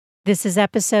This is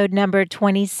episode number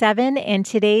 27, and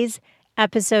today's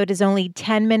episode is only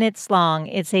 10 minutes long.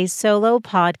 It's a solo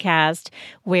podcast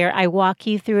where I walk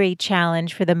you through a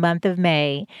challenge for the month of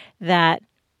May that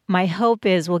my hope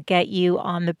is will get you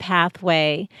on the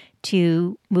pathway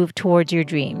to move towards your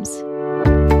dreams.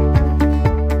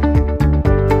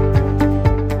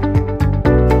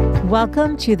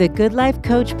 Welcome to the Good Life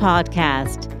Coach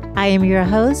podcast. I am your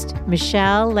host,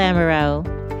 Michele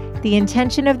Lamoureux. The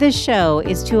intention of this show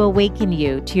is to awaken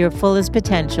you to your fullest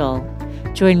potential.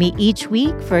 Join me each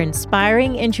week for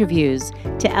inspiring interviews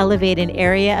to elevate an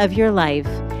area of your life,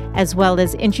 as well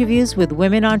as interviews with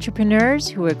women entrepreneurs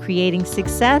who are creating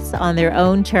success on their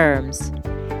own terms.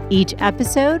 Each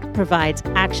episode provides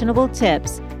actionable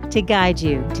tips to guide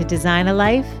you to design a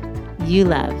life you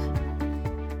love.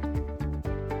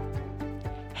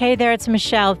 Hey there, it's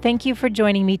Michele. Thank you for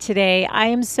joining me today. I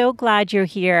am so glad you're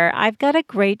here. I've got a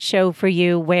great show for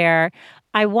you where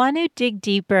I want to dig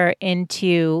deeper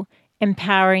into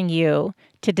empowering you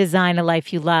to design a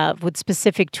life you love with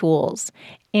specific tools.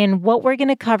 And what we're going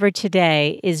to cover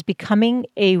today is becoming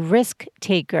a risk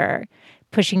taker,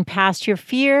 pushing past your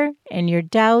fear and your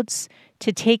doubts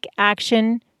to take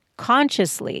action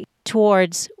consciously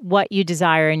towards what you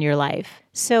desire in your life.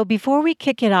 So before we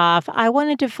kick it off, I want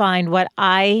to define what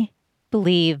I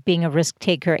believe being a risk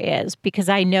taker is, because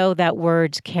I know that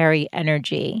words carry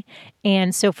energy.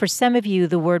 And so for some of you,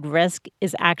 the word risk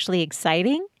is actually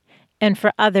exciting, and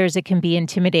for others, it can be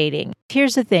intimidating.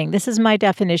 Here's the thing. This is my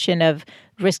definition of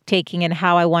risk taking and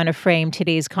how I want to frame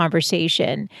today's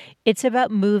conversation. It's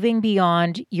about moving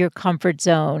beyond your comfort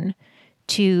zone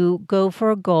to go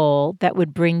for a goal that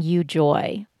would bring you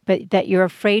joy, but that you're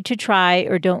afraid to try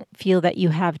or don't feel that you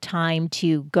have time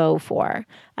to go for.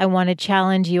 I want to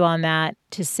challenge you on that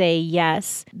to say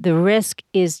yes. The risk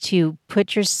is to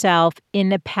put yourself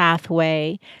in a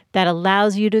pathway that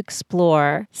allows you to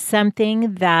explore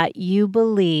something that you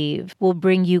believe will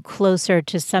bring you closer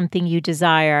to something you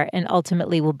desire and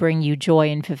ultimately will bring you joy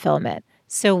and fulfillment.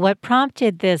 So what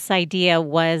prompted this idea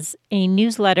was a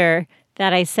newsletter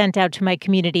that I sent out to my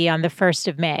community on the 1st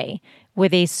of May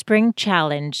with a spring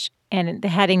challenge, and the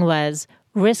heading was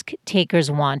Risk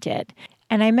Takers Wanted.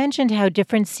 And I mentioned how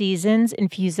different seasons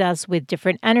infuse us with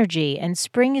different energy, and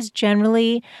spring is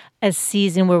generally a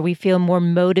season where we feel more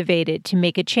motivated to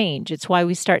make a change. It's why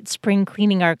we start spring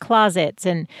cleaning our closets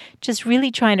and just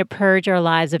really trying to purge our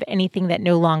lives of anything that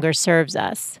no longer serves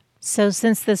us. So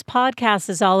since this podcast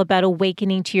is all about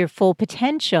awakening to your full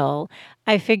potential,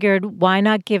 I figured why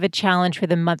not give a challenge for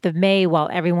the month of May while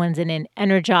everyone's in an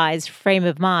energized frame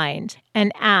of mind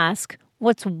and ask,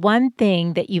 what's one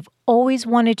thing that you've always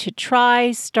wanted to try,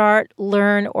 start,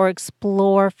 learn, or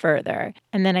explore further?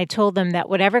 And then I told them that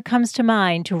whatever comes to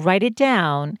mind, to write it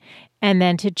down and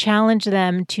then to challenge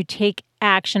them to take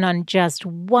action on just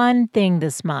one thing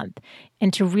this month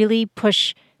and to really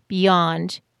push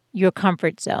beyond your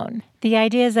comfort zone. The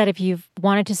idea is that if you've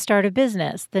wanted to start a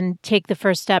business, then take the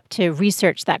first step to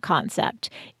research that concept.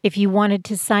 If you wanted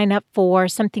to sign up for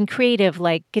something creative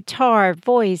like guitar,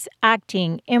 voice,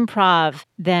 acting, improv,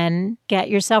 then get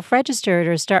yourself registered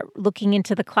or start looking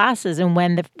into the classes and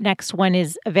when the next one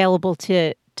is available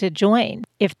to join.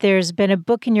 If there's been a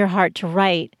book in your heart to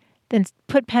write, then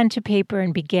put pen to paper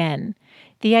and begin.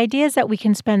 The idea is that we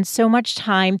can spend so much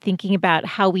time thinking about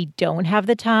how we don't have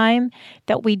the time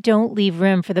that we don't leave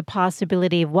room for the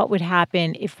possibility of what would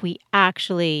happen if we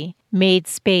actually made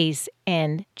space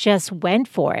and just went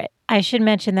for it. I should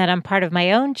mention that I'm part of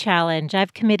my own challenge.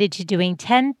 I've committed to doing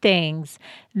 10 things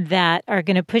that are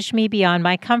going to push me beyond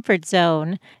my comfort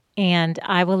zone, and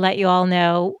I will let you all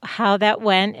know how that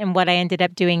went and what I ended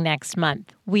up doing next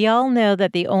month. We all know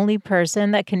that the only person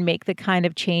that can make the kind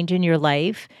of change in your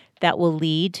life that will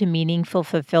lead to meaningful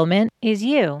fulfillment is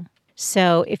you.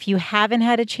 So if you haven't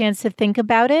had a chance to think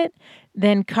about it,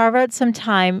 then carve out some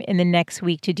time in the next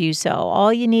week to do so.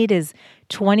 All you need is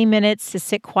 20 minutes to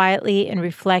sit quietly and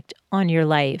reflect on your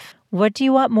life. What do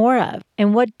you want more of?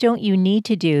 And what don't you need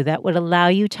to do that would allow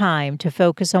you time to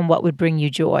focus on what would bring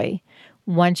you joy?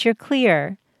 Once you're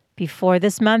clear, before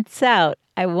this month's out,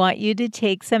 I want you to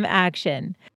take some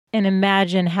action and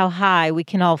imagine how high we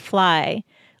can all fly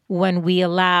when we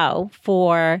allow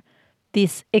for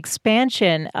this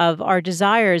expansion of our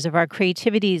desires, of our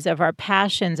creativities, of our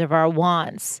passions, of our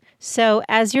wants. So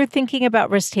as you're thinking about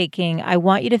risk-taking, I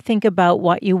want you to think about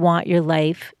what you want your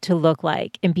life to look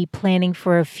like and be planning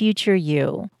for a future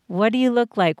you. What do you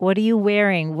look like? What are you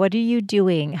wearing? What are you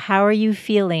doing? How are you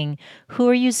feeling? Who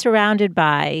are you surrounded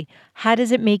by? How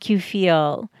does it make you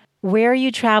feel? Where are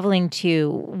you traveling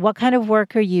to? What kind of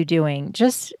work are you doing?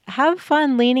 Just have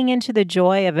fun leaning into the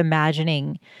joy of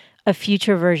imagining a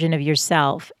future version of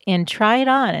yourself and try it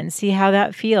on and see how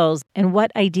that feels and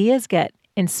what ideas get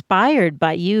inspired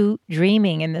by you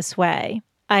dreaming in this way.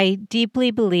 I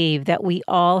deeply believe that we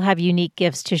all have unique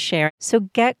gifts to share. So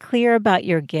get clear about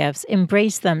your gifts,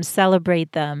 embrace them,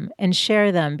 celebrate them, and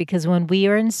share them, because when we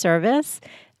are in service,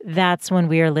 that's when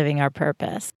we are living our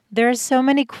purpose. There are so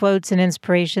many quotes and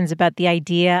inspirations about the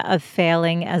idea of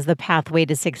failing as the pathway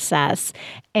to success.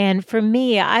 And for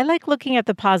me, I like looking at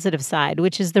the positive side,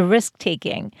 which is the risk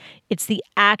taking. It's the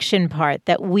action part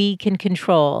that we can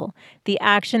control, the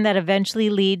action that eventually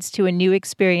leads to a new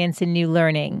experience and new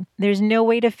learning. There's no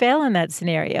way to fail in that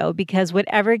scenario, because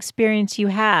whatever experience you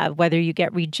have, whether you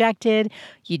get rejected,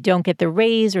 you don't get the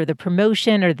raise or the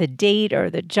promotion or the date or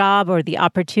the job or the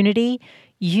opportunity,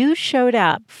 you showed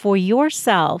up for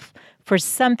yourself for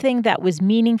something that was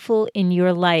meaningful in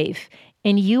your life,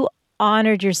 and you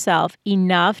honored yourself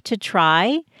enough to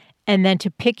try and then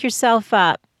to pick yourself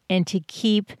up and to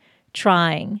keep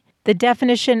trying. The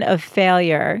definition of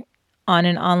failure on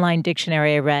an online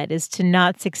dictionary I read is to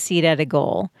not succeed at a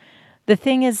goal. The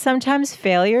thing is, sometimes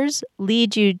failures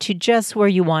lead you to just where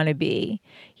you want to be.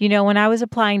 You know, when I was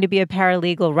applying to be a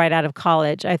paralegal right out of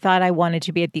college, I thought I wanted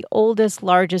to be at the oldest,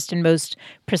 largest, and most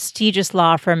prestigious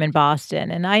law firm in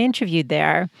Boston. And I interviewed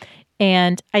there,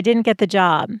 and I didn't get the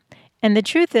job. And the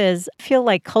truth is, I feel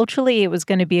like culturally it was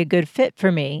going to be a good fit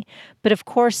for me. But of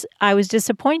course, I was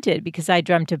disappointed because I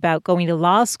dreamt about going to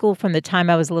law school from the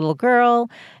time I was a little girl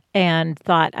and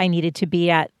thought I needed to be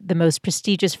at the most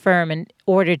prestigious firm in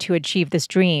order to achieve this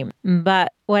dream.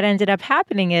 But what ended up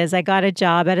happening is I got a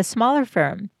job at a smaller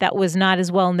firm that was not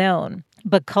as well known.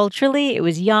 But culturally, it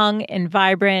was young and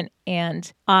vibrant,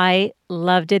 and I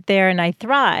loved it there and I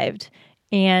thrived.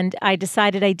 And I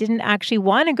decided I didn't actually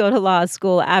want to go to law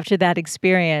school after that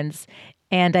experience.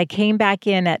 And I came back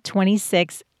in at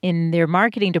 26 in their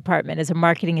marketing department as a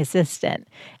marketing assistant.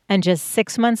 And just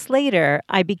 6 months later,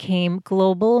 I became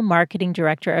global marketing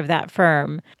director of that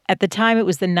firm. At the time, it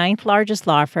was the 9th largest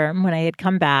law firm when I had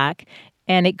come back,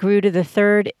 and it grew to the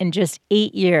 3rd in just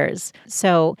 8 years.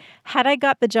 So had I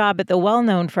got the job at the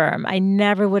well-known firm, I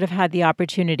never would have had the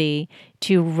opportunity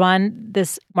to run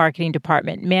this marketing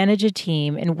department, manage a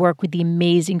team, and work with the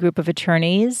amazing group of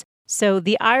attorneys. So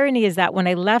the irony is that when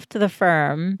I left the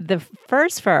firm, the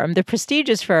first firm, the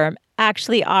prestigious firm,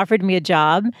 actually offered me a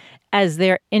job as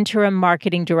their interim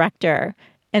marketing director.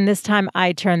 And this time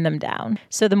I turned them down.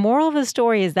 So the moral of the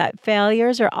story is that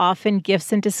failures are often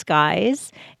gifts in disguise,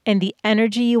 and the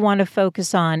energy you want to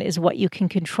focus on is what you can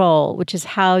control, which is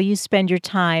how you spend your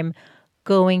time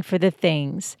going for the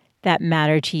things that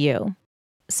matter to you.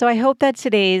 So I hope that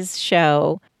today's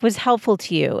show was helpful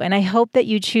to you, and I hope that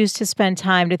you choose to spend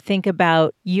time to think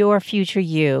about your future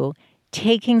you,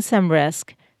 taking some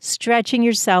risk, stretching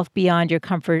yourself beyond your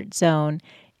comfort zone,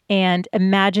 and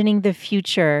imagining the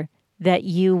future that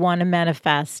you want to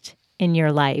manifest in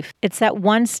your life. It's that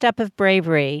one step of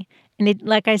bravery. And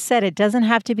like I said, it doesn't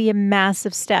have to be a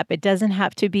massive step. It doesn't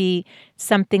have to be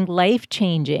something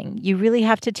life-changing. You really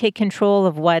have to take control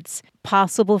of what's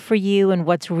possible for you and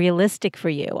what's realistic for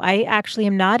you. I actually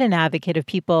am not an advocate of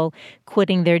people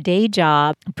quitting their day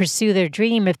job, pursue their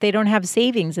dream if they don't have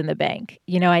savings in the bank.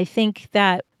 You know, I think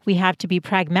that we have to be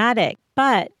pragmatic,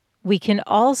 but we can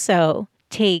also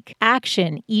take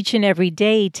action each and every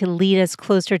day to lead us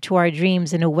closer to our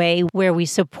dreams in a way where we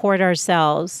support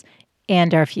ourselves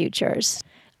and our futures.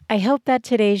 I hope that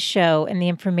today's show and the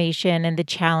information and the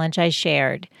challenge I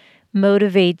shared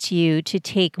motivates you to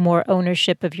take more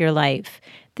ownership of your life.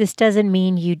 This doesn't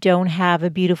mean you don't have a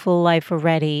beautiful life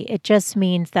already. It just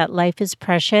means that life is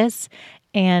precious.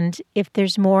 And if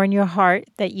there's more in your heart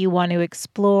that you want to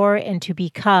explore and to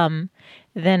become,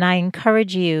 then I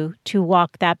encourage you to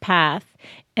walk that path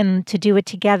and to do it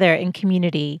together in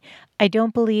community. I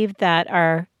don't believe that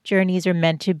our journeys are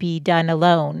meant to be done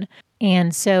alone.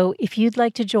 And so if you'd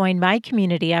like to join my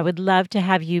community, I would love to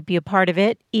have you be a part of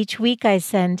it. Each week I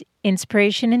send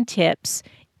inspiration and tips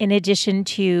in addition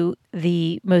to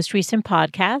the most recent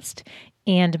podcast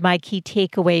and my key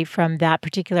takeaway from that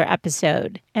particular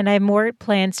episode. And I have more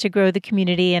plans to grow the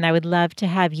community, and I would love to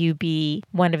have you be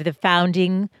one of the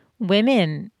founding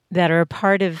women that are a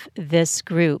part of this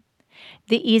group.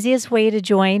 The easiest way to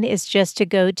join is just to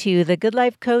go to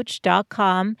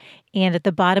thegoodlifecoach.com, and at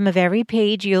the bottom of every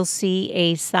page, you'll see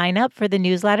a sign up for the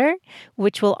newsletter,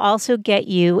 which will also get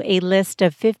you a list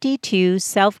of 52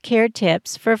 self-care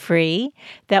tips for free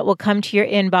that will come to your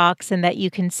inbox and that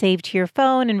you can save to your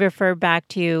phone and refer back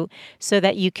to so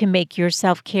that you can make your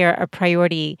self-care a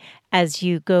priority as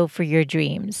you go for your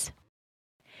dreams.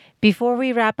 Before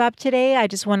we wrap up today, I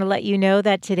just want to let you know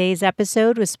that today's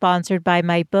episode was sponsored by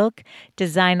my book,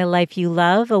 Design a Life You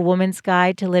Love, A Woman's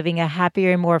Guide to Living a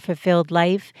Happier and More Fulfilled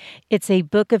Life. It's a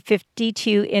book of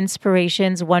 52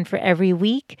 inspirations, one for every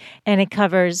week, and it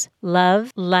covers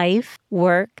love, life,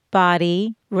 work,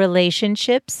 body,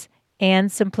 relationships,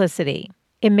 and simplicity.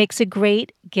 It makes a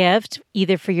great gift,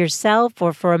 either for yourself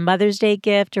or for a Mother's Day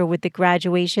gift, or with the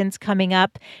graduations coming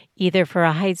up, either for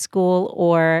a high school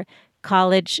or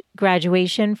college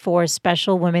graduation for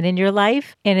special women in your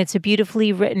life. And it's a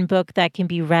beautifully written book that can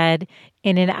be read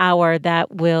in an hour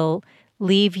that will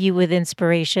leave you with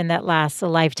inspiration that lasts a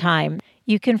lifetime.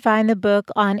 You can find the book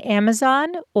on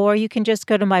Amazon, or you can just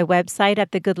go to my website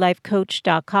at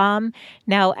thegoodlifecoach.com.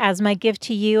 Now, as my gift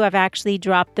to you, I've actually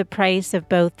dropped the price of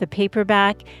both the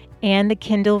paperback and the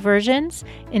Kindle versions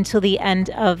until the end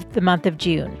of the month of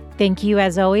June. Thank you,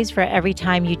 as always, for every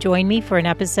time you join me for an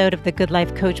episode of the Good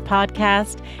Life Coach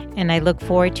podcast, and I look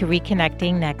forward to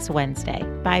reconnecting next Wednesday.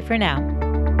 Bye for now.